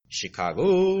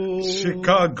Chicago.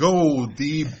 Chicago,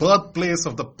 the birthplace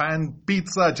of the pan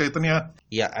pizza, Chaitanya.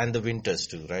 Yeah, and the winters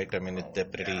too, right? I mean, they're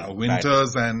pretty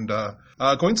winters bad. And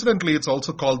coincidentally, it's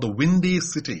also called the Windy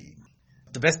City.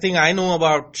 The best thing I know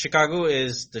about Chicago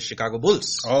is the Chicago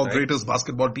Bulls. Oh, right? Greatest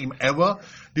basketball team ever.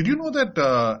 Did you know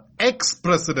that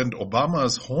ex-President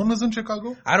Obama's home is in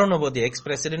Chicago? I don't know about the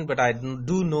ex-president, but I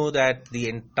do know that the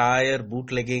entire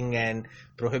bootlegging and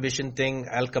prohibition thing,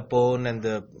 Al Capone and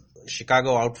the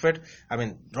Chicago outfit, I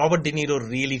mean, Robert De Niro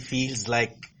really feels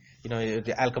like,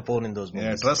 Al Capone in those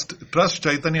movies. Yeah, trust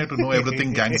Chaitanya to know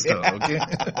everything gangster, okay?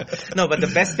 No, but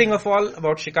the best thing of all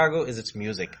about Chicago is its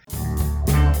music.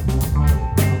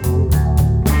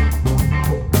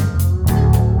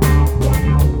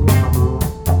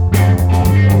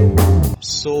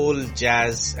 Soul,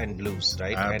 jazz, and blues,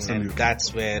 right? Absolutely. And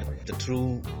that's where the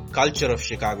true culture of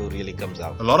Chicago really comes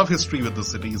out. A lot of history with the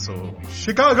city, so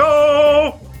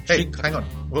Chicago! Hey, hang on.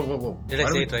 Whoa. Did I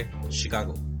say it right?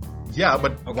 Chicago. Yeah,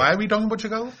 but why are we talking about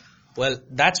Chicago? Well,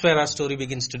 that's where our story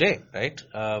begins today, right?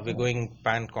 We're going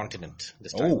pan-continent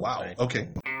this time. Oh, wow. Right? Okay.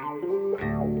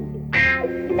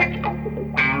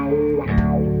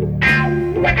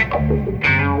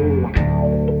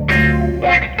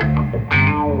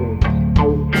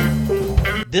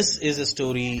 This is a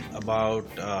story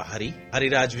about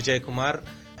Hariraj Vijay Kumar.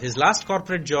 His last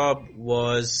corporate job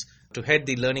was to head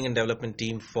the learning and development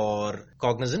team for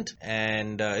Cognizant,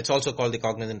 and it's also called the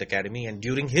Cognizant Academy. And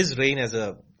during his reign as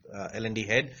a L&D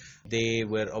head, they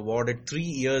were awarded 3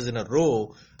 years in a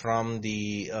row from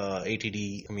the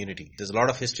ATD community. There's a lot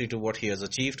of history to what he has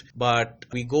achieved, but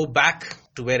we go back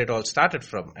to where it all started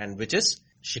from, and which is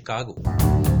Chicago.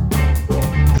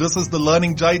 This is the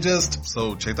Learning Digest.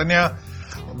 So, Chaitanya,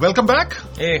 welcome back.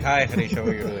 Hey, hi Harish, how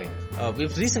are you doing?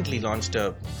 We've recently launched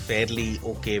a fairly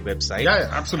okay website. Yeah,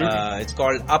 absolutely. It's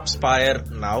called Upspire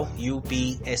Now,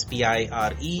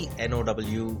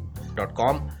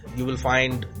 UPSPIRENOW.com. You will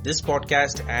find this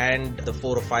podcast and the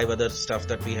 4 or 5 other stuff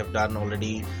that we have done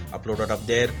already uploaded up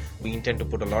there. We intend to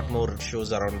put a lot more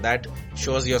shows around that.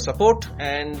 Show us your support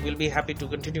and we'll be happy to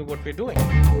continue what we're doing.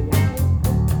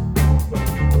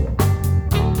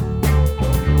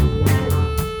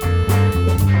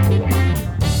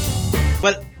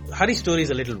 Well, Hari's story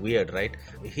is a little weird, right?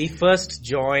 He first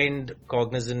joined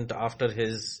Cognizant after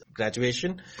his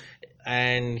graduation,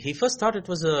 and he first thought it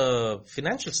was a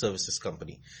financial services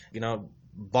company.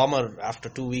 Bomber, after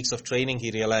 2 weeks of training,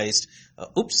 he realized,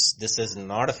 oops, this is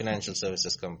not a financial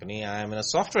services company. I'm in a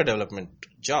software development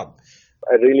job.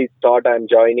 I really thought I'm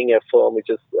joining a firm which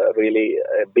is really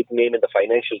a big name in the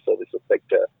financial services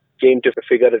sector. Came to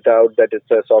figure it out that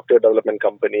it's a software development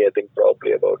company, I think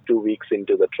probably about 2 weeks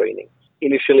into the training.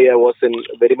 Initially, I was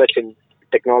very much in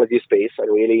technology space,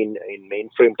 really in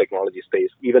mainframe technology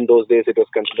space. Even those days, it was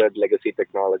considered legacy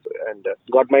technology. And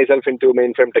got myself into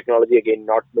mainframe technology again,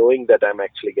 not knowing that I'm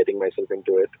actually getting myself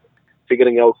into it.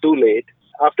 Figuring out too late.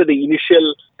 After the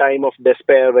initial time of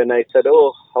despair when I said,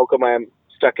 how come I'm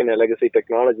stuck in a legacy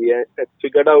technology, I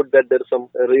figured out that there's some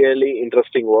really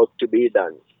interesting work to be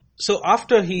done. So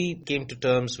after he came to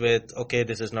terms with, okay,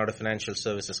 this is not a financial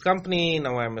services company,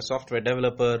 now I'm a software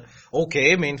developer,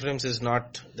 okay, mainframes is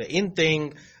not the in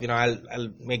thing,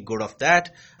 I'll make good of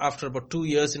that. After about 2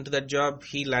 years into that job,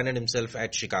 he landed himself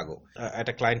at Chicago, at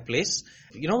a client place.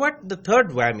 You know what? The third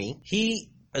whammy, he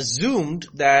assumed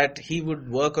that he would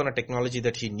work on a technology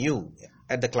that he knew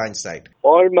at the client side.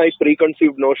 All my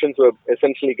preconceived notions were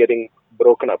essentially getting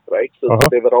broken up, right? So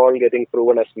they were all getting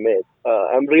proven as myths.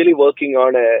 I'm really working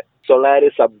on a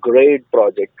Solaris upgrade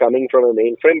project coming from a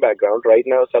mainframe background. Right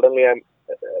now, suddenly I'm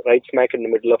right smack in the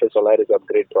middle of a Solaris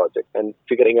upgrade project and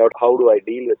figuring out how do I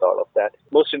deal with all of that.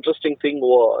 Most interesting thing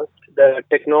was the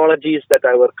technologies that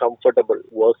I were comfortable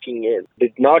working in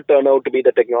did not turn out to be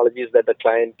the technologies that the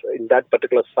client in that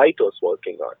particular site was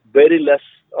working on. Very less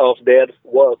of their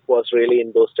work was really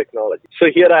in those technologies. So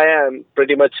here I am,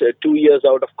 pretty much 2 years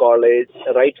out of college,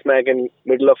 right smack in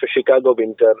middle of a Chicago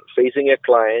winter, facing a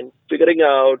client, figuring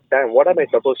out, damn, what am I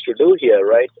supposed to do here,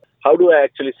 right? How do I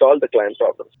actually solve the client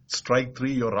problems? Strike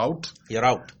 3, you're out. You're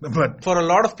out. But for a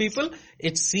lot of people,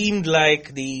 it seemed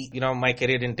like my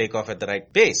career didn't take off at the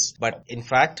right pace. But in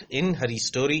fact, in Hari's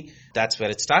story, that's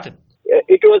where it started.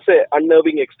 It was an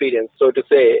unnerving experience, so to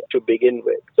say, to begin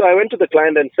with. So I went to the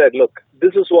client and said, look,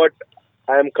 this is what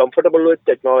I am comfortable with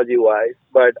technology-wise,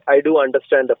 but I do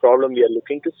understand the problem we are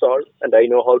looking to solve, and I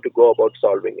know how to go about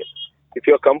solving it. If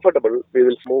you're comfortable, we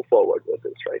will move forward with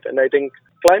this, right? And I think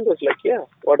client was like, yeah,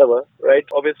 whatever, right?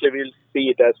 Obviously, we'll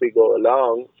see it as we go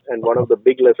along. And one of the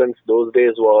big lessons those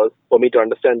days was for me to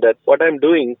understand that what I'm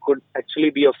doing could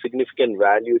actually be of significant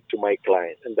value to my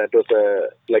client. And that was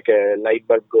like a light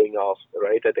bulb going off,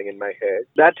 right? I think in my head.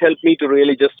 That helped me to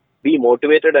really just be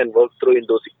motivated and work through in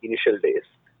those initial days.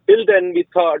 Till then,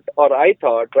 I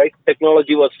thought, right,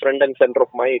 technology was front and center of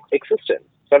my existence.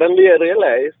 Suddenly, I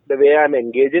realized the way I'm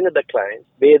engaging with the client,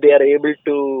 way they are able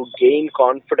to gain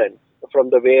confidence from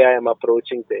the way I am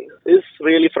approaching things is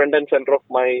really front and center of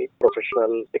my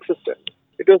professional existence.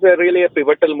 It was really a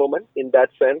pivotal moment in that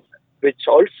sense, which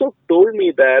also told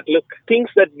me that, look, things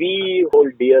that we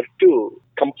hold dear to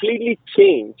completely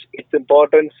change its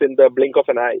importance in the blink of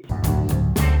an eye.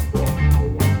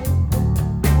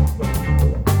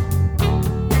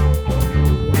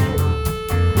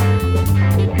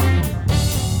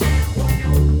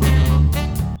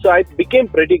 So I became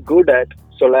pretty good at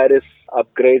Solaris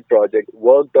upgrade project,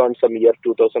 worked on some year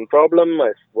 2000 problem,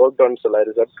 I worked on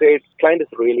Solaris upgrade, client is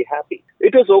really happy.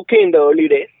 It was okay in the early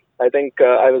days. I think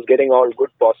I was getting all good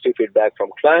positive feedback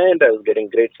from client, I was getting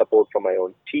great support from my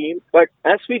own team. But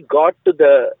as we got to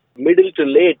the middle to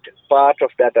late part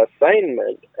of that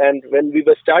assignment, and when we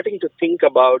were starting to think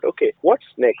about, okay, what's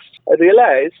next? I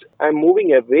realized I'm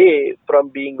moving away from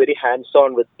being very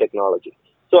hands-on with technology.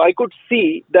 So I could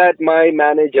see that my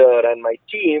manager and my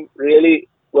team really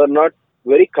were not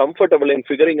very comfortable in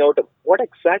figuring out what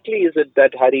exactly is it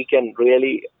that Hari can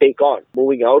really take on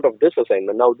moving out of this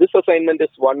assignment. Now, this assignment is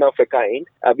one of a kind.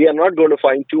 We are not going to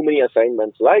find too many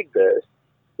assignments like this.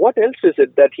 What else is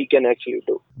it that he can actually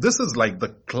do? This is like the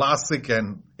classic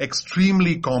and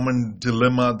extremely common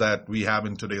dilemma that we have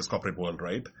in today's corporate world,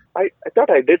 right? I thought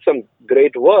I did some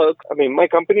great work. I mean, my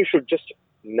company should just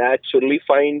naturally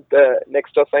find the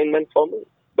next assignment for me.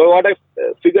 But what I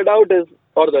figured out is,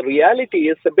 or the reality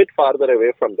is a bit farther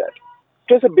away from that.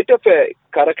 It was a bit of a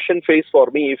correction phase for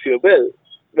me, if you will,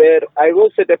 where I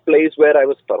was at a place where I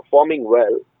was performing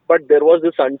well, but there was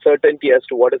this uncertainty as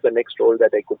to what is the next role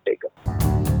that I could take up.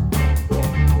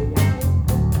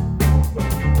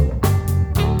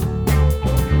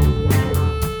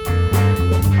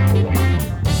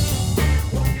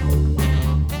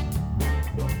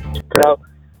 Now,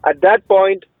 at that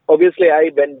point, obviously,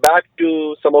 I went back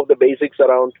to some of the basics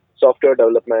around software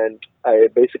development. I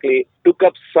basically took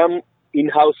up some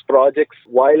in-house projects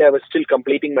while I was still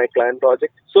completing my client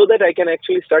project so that I can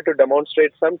actually start to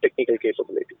demonstrate some technical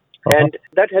capability. And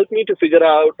that helped me to figure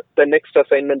out the next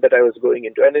assignment that I was going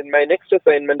into. And in my next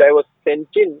assignment, I was sent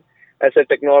in as a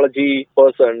technology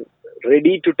person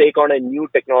ready to take on a new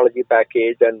technology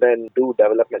package and then do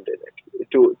development in it.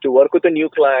 To work with a new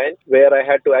client where I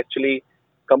had to actually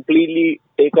completely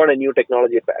take on a new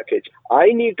technology package. I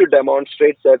need to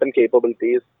demonstrate certain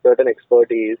capabilities, certain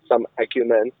expertise, some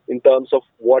acumen in terms of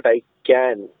what I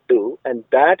can do. And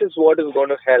that is what is going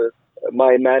to help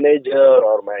my manager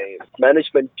or my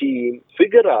management team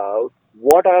figure out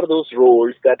what are those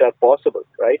roles that are possible,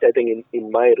 right? I think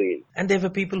in my reel. And there were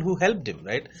people who helped him,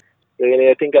 right? Really,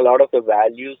 I think a lot of the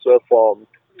values were formed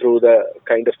through the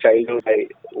kind of childhood I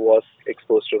was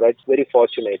exposed to, right? Very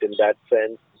fortunate in that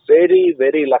sense. Very,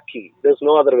 very lucky. There's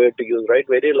no other way to use, right?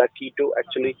 Very lucky to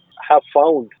actually have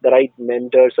found the right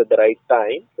mentors at the right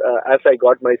time as I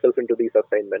got myself into these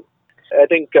assignments. I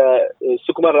think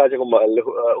Sukumar Rajagomal,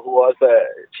 who was a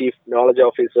chief knowledge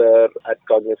officer at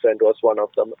Cognizant, was one of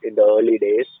them in the early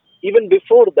days. Even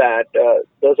before that,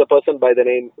 there's a person by the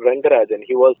name Rangarajan.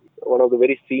 He was one of the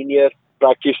very senior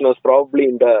practitioners probably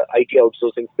in the IT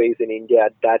outsourcing space in India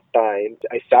at that time.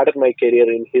 I started my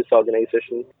career in his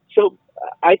organization. So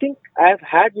I think I've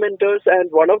had mentors, and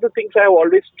one of the things I've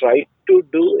always tried to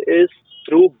do is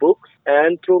through books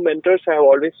and through mentors, I've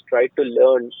always tried to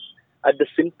learn at the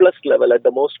simplest level, at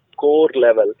the most core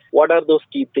level, what are those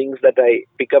key things that I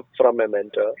pick up from a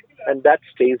mentor, and that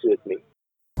stays with me.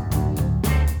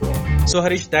 So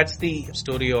Harish, that's the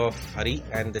story of Hari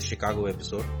and the Chicago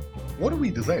episode. What do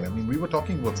we design? I mean, we were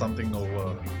talking about something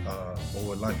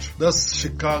over lunch. The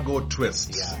Chicago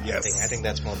twist. Yeah, yes. I think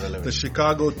that's more relevant. The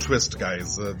Chicago twist,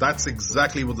 guys. That's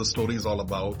exactly what the story is all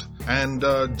about. And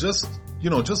just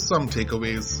some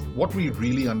takeaways. What we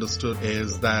really understood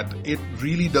is that it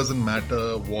really doesn't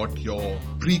matter what your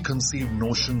preconceived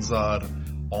notions are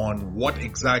on what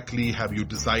exactly have you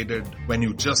decided when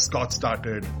you just got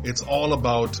started. It's all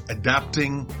about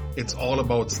adapting. It's all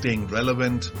about staying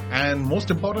relevant. And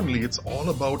most importantly, it's all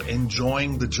about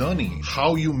enjoying the journey,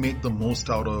 how you make the most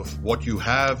out of what you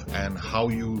have and how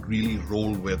you really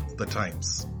roll with the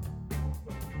times.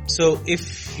 So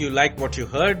if you like what you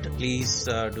heard, please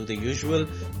do the usual,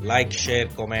 like, share,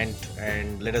 comment,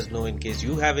 and let us know in case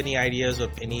you have any ideas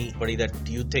of anybody that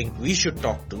you think we should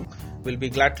talk to. We'll be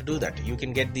glad to do that. You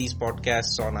can get these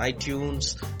podcasts on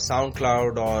iTunes,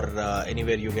 SoundCloud, or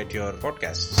anywhere you get your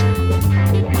podcasts.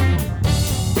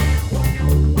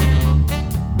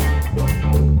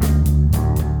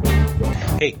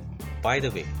 Hey, by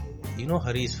the way, you know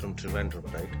Hari is from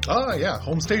Trivandrum, right? Yeah,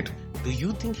 home state. Do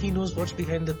you think he knows what's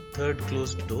behind the third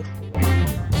closed door?